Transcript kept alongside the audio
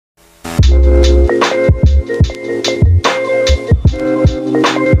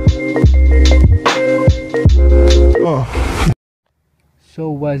So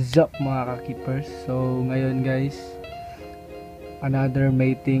what's up mga ka-keepers? So ngayon guys, another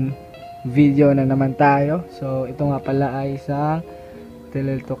mating video na naman tayo. So ito nga pala ay isang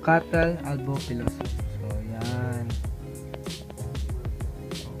cattle Albo piloso. So yan.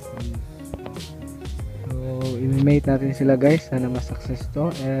 So i-mate natin sila guys. Sana ma-success to.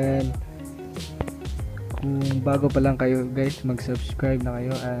 And kung bago pa lang kayo guys, mag-subscribe na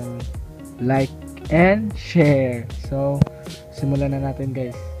kayo and like and share. So simulan na natin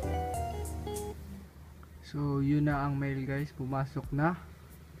guys. So yun na ang mail guys, pumasok na.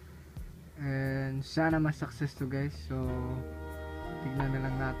 And sana ma-success to guys. So tignan na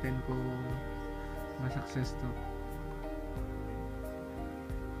lang natin kung ma-success to.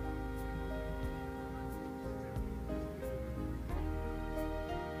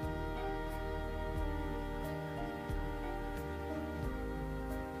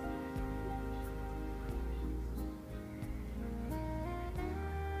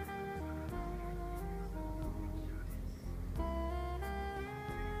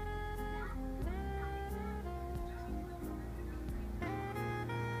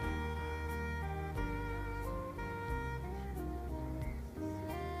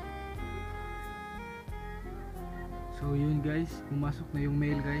 So yun guys, pumasok na yung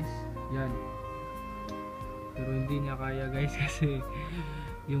mail guys. Yan. Pero hindi niya kaya guys kasi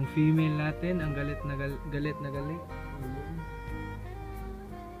yung female natin ang galit na galit. Ayun.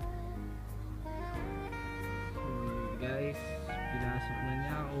 So guys, pinasok na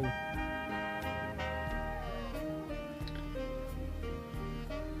niya. Oh.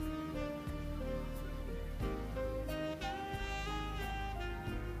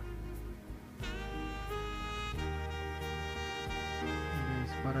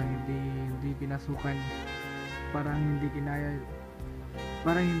 Parang hindi pinasukan, parang hindi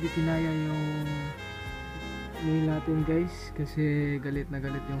kinaya yung mail natin guys kasi galit na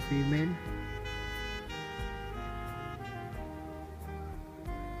galit yung female.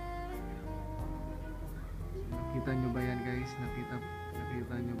 Nakita nyo ba yan guys?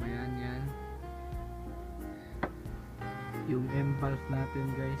 Nakita nyo ba yan? Yan yung impulse natin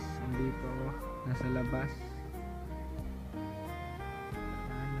guys, andito nasa labas.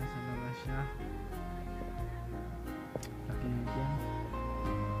 Siya nakinig yan.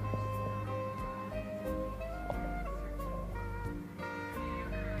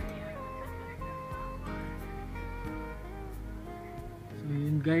 So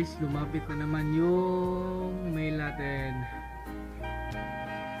yun guys, lumapit na naman yung mail natin.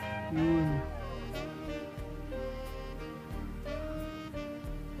 Yun.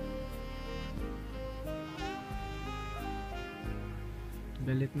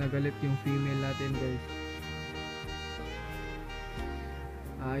 Galit na galit yung female natin guys.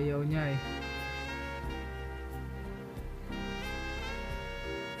 Ayaw niya eh.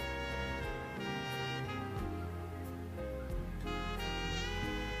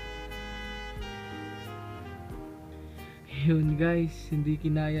 Yun guys, hindi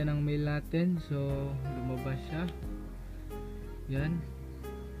kinaya ng male natin. So lumabas siya. Yan.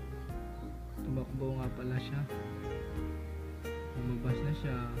 Tumakbo nga pala siya. Lumabas na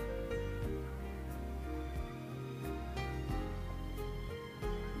siya.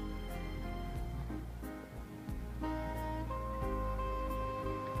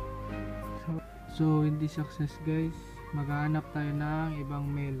 So hindi success guys. Maghahanap tayo ng ibang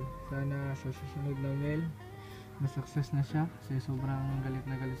male. Sana sa susunod na male ma-success na siya kasi sobrang galit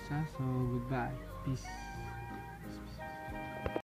na galit siya. So goodbye. Peace.